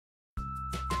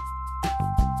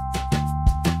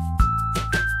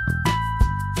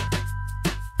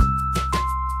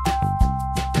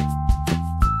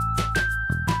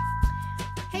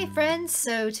friends,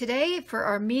 so today for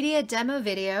our media demo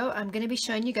video I'm going to be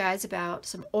showing you guys about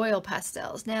some oil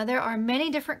pastels. Now there are many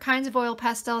different kinds of oil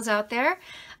pastels out there.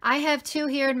 I have two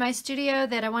here in my studio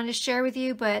that I wanted to share with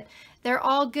you, but they're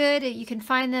all good. You can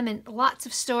find them in lots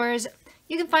of stores.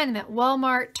 You can find them at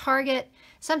Walmart, Target,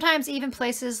 sometimes even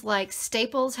places like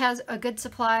Staples has a good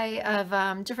supply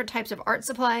of different types of art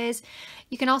supplies.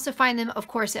 You can also find them, of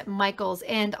course, at Michael's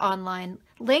and online.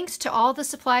 Links to all the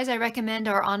supplies I recommend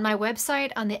are on my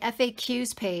website on the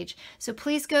FAQs page, so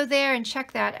please go there and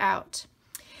check that out.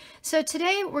 So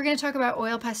today we're going to talk about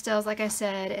oil pastels, like I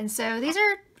said, and so these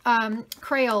are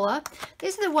Crayola.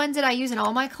 These are the ones that I use in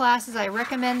all my classes. I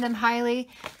recommend them highly.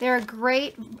 They're a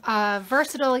great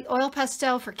versatile oil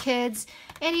pastel for kids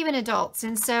and even adults,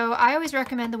 and so I always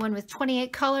recommend the one with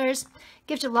 28 colors.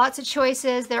 Gives you lots of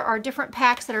choices. There are different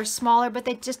packs that are smaller, but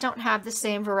they just don't have the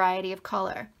same variety of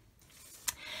color.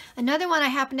 Another one I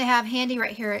happen to have handy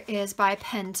right here is by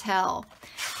Pastel.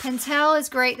 Pastel is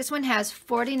great. This one has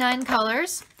 49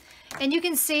 colors. And you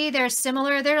can see they're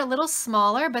similar. They're a little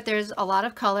smaller, but there's a lot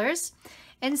of colors.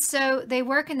 And so they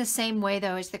work in the same way,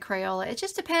 though, as the Crayola. It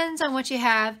just depends on what you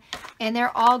have, and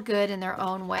they're all good in their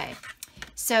own way.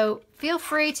 So feel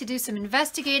free to do some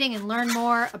investigating and learn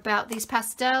more about these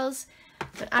pastels,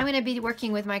 but I'm going to be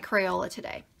working with my Crayola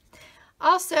today.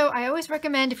 Also, I always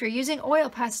recommend if you're using oil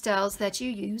pastels that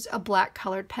you use a black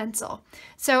colored pencil.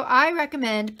 So I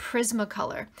recommend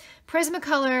Prismacolor.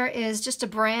 Prismacolor is just a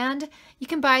brand. You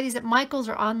can buy these at Michael's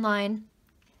or online.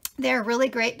 They're really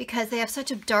great because they have such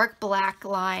a dark black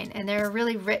line and they're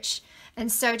really rich.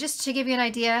 And so just to give you an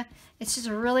idea, it's just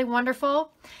really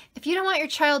wonderful. If you don't want your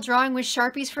child drawing with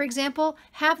Sharpies, for example,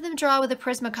 have them draw with a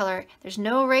Prismacolor. There's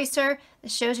no eraser.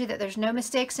 This shows you that there's no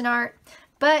mistakes in art.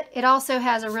 But it also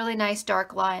has a really nice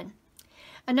dark line.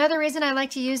 Another reason I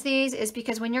like to use these is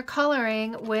because when you're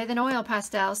coloring with an oil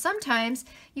pastel, sometimes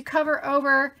you cover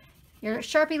over your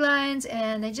Sharpie lines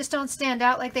and they just don't stand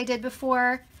out like they did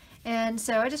before. And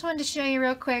so I just wanted to show you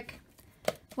real quick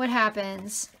what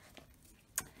happens.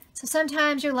 So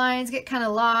sometimes your lines get kind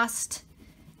of lost,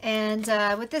 and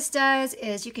what this does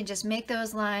is you can just make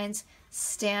those lines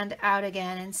stand out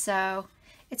again. And so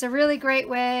it's a really great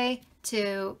way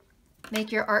to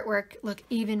make your artwork look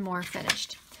even more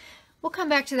finished. We'll come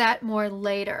back to that more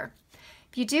later.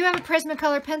 If you do have a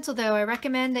Prismacolor pencil, though, I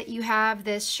recommend that you have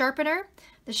this sharpener.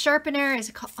 The sharpener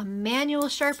is a manual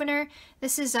sharpener.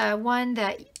 This is one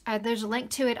that there's a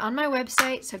link to it on my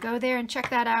website, so go there and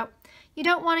check that out. You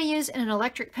don't want to use an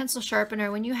electric pencil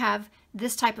sharpener when you have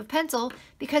this type of pencil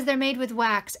because they're made with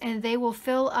wax and they will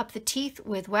fill up the teeth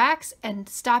with wax and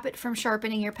stop it from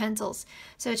sharpening your pencils.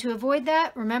 So to avoid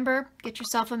that, remember, get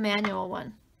yourself a manual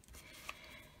one.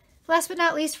 Last but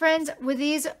not least, friends, with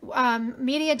these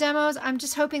media demos, I'm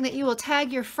just hoping that you will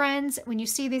tag your friends when you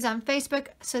see these on Facebook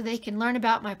so they can learn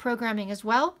about my programming as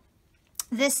well.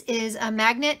 This is a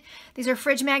magnet. These are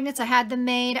fridge magnets. I had them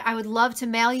made. I would love to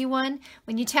mail you one.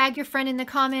 When you tag your friend in the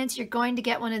comments, you're going to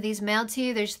get one of these mailed to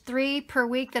you. There's 3 per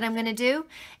week that I'm going to do,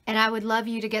 and I would love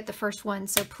you to get the first one.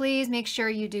 So please make sure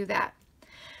you do that.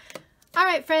 All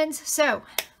right, friends. So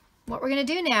what we're going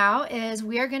to do now is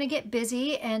we are going to get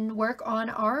busy and work on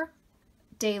our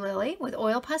daylily with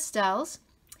oil pastels.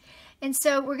 And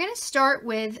so we're going to start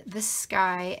with the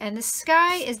sky, and the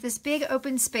sky is this big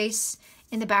open space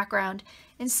in the background.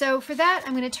 And so for that,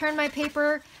 I'm going to turn my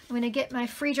paper. I'm going to get my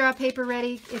free draw paper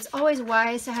ready. It's always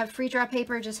wise to have free draw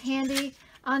paper just handy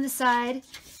on the side.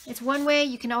 It's one way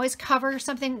you can always cover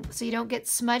something so you don't get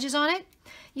smudges on it.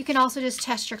 You can also just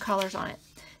test your colors on it.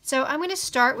 So I'm going to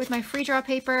start with my free draw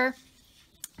paper,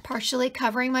 partially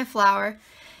covering my flower.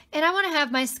 And I want to have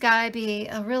my sky be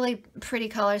a really pretty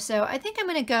color. So I think I'm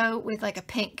going to go with like a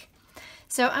pink.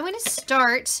 So I'm going to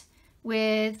start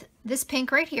with this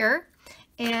pink right here.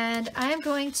 And I'm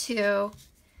going to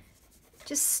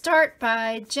just start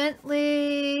by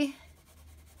gently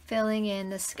filling in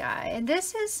the sky. And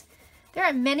there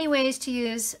are many ways to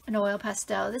use an oil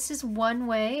pastel. This is one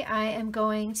way. I am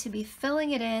going to be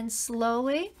filling it in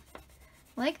slowly,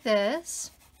 like this.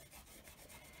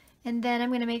 And then I'm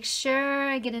going to make sure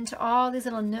I get into all these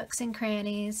little nooks and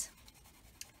crannies.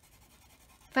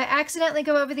 If I accidentally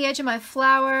go over the edge of my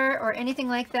flower or anything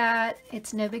like that,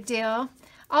 it's no big deal.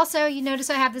 Also, you notice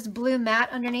I have this blue mat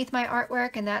underneath my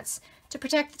artwork, and that's to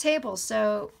protect the table.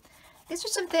 So these are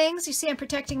some things. You see I'm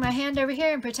protecting my hand over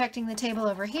here and protecting the table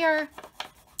over here.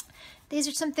 These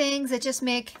are some things that just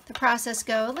make the process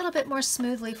go a little bit more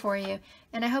smoothly for you,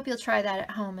 and I hope you'll try that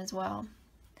at home as well.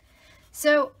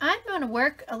 So I'm going to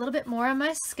work a little bit more on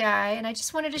my sky, and I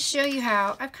just wanted to show you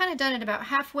how. I've kind of done it about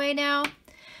halfway now.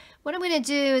 What I'm going to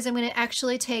do is I'm going to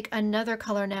actually take another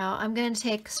color now. I'm going to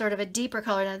take sort of a deeper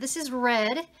color. Now this is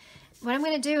red. What I'm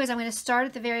going to do is I'm going to start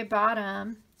at the very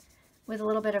bottom with a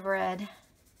little bit of red.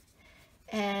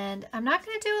 And I'm not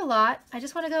going to do a lot. I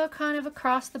just want to go kind of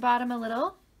across the bottom a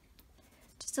little.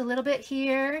 Just a little bit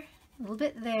here, a little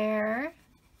bit there.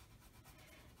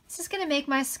 This is going to make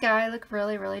my sky look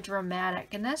really, really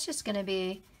dramatic. And that's just going to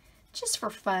be just for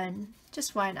fun.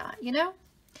 Just why not, you know?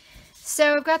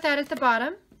 So I've got that at the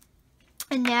bottom.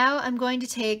 And now I'm going to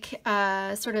take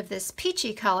sort of this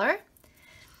peachy color.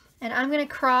 And I'm going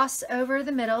to cross over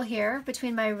the middle here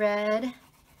between my red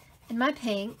and my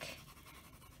pink.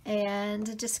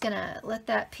 And just gonna let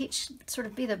that peach sort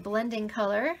of be the blending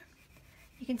color.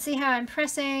 You can see how I'm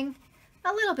pressing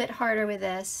a little bit harder with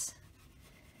this.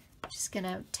 Just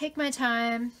gonna take my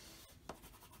time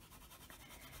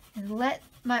and let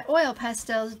my oil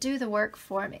pastels do the work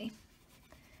for me.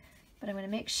 But I'm gonna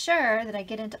make sure that I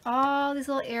get into all these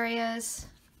little areas.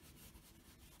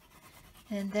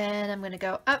 And then I'm gonna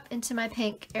go up into my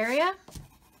pink area,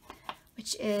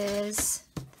 which is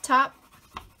the top.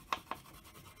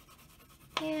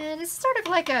 And it's sort of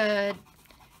like a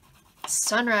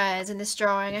sunrise in this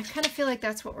drawing. I kind of feel like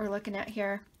that's what we're looking at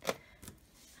here.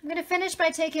 I'm going to finish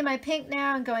by taking my pink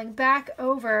now and going back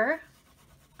over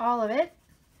all of it.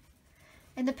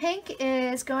 And the pink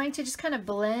is going to just kind of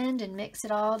blend and mix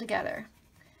it all together.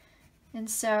 And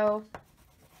so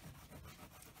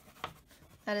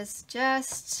that is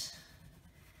just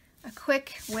a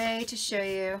quick way to show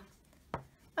you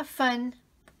a fun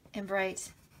and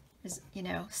bright, you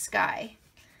know, sky.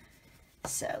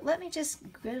 So let me just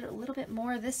get a little bit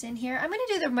more of this in here. I'm going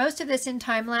to do the most of this in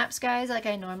time lapse, guys, like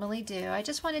I normally do. I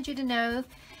just wanted you to know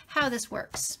how this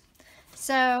works.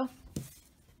 So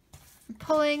I'm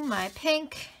pulling my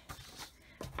pink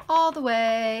all the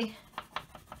way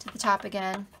to the top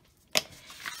again.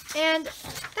 And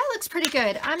that looks pretty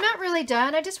good. I'm not really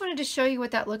done. I just wanted to show you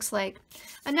what that looks like.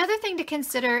 Another thing to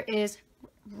consider is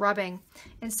rubbing.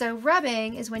 And so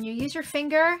rubbing is when you use your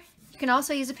finger. You can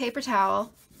also use a paper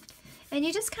towel. And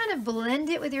you just kind of blend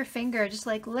it with your finger, just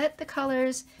like let the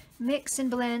colors mix and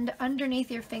blend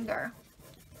underneath your finger.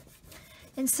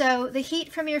 And so the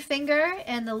heat from your finger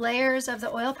and the layers of the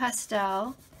oil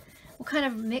pastel will kind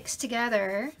of mix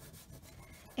together.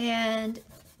 And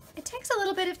it takes a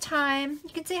little bit of time. You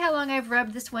can see how long I've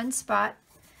rubbed this one spot,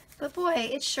 but boy,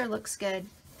 it sure looks good.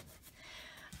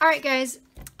 All right, guys,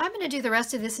 I'm going to do the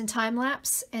rest of this in time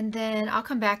lapse, and then I'll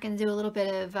come back and do a little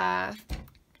bit of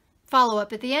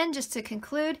follow-up at the end just to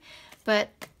conclude, but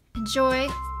enjoy.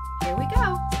 Here we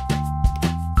go.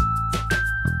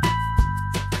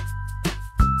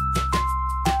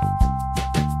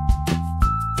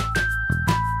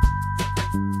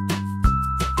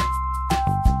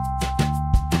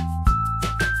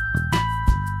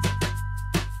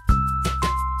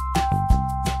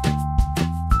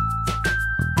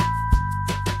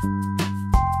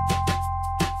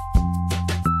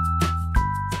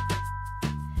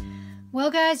 Well,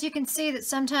 guys, you can see that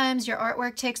sometimes your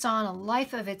artwork takes on a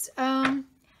life of its own.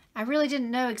 I really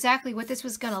didn't know exactly what this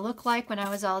was going to look like when I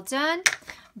was all done,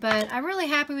 but I'm really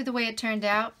happy with the way it turned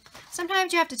out.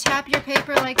 Sometimes you have to tap your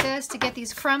paper like this to get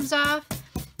these crumbs off,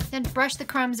 then brush the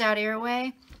crumbs out of your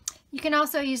way. You can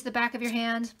also use the back of your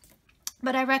hand,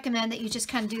 but I recommend that you just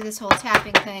kind of do this whole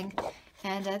tapping thing,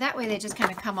 and that way they just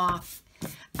kind of come off.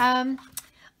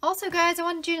 Also, guys, I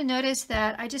wanted you to notice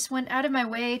that I just went out of my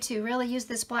way to really use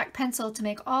this black pencil to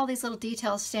make all these little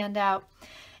details stand out.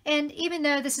 And even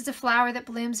though this is a flower that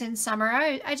blooms in summer,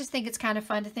 I just think it's kind of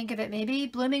fun to think of it maybe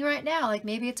blooming right now, like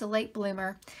maybe it's a late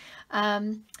bloomer.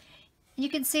 You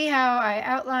can see how I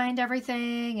outlined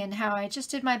everything and how I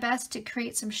just did my best to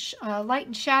create some light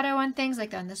and shadow on things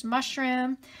like on this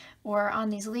mushroom or on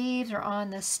these leaves or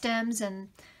on the stems and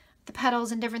the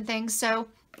petals and different things. So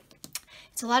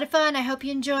it's a lot of fun. I hope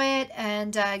you enjoy it,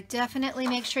 and definitely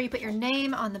make sure you put your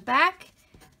name on the back.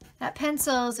 That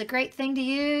pencil is a great thing to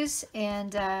use,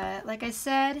 and like I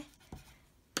said,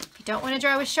 if you don't want to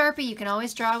draw with Sharpie, you can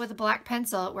always draw with a black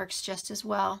pencil. It works just as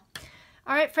well.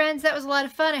 All right, friends, that was a lot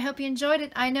of fun. I hope you enjoyed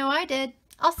it. I know I did.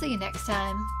 I'll see you next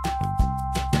time.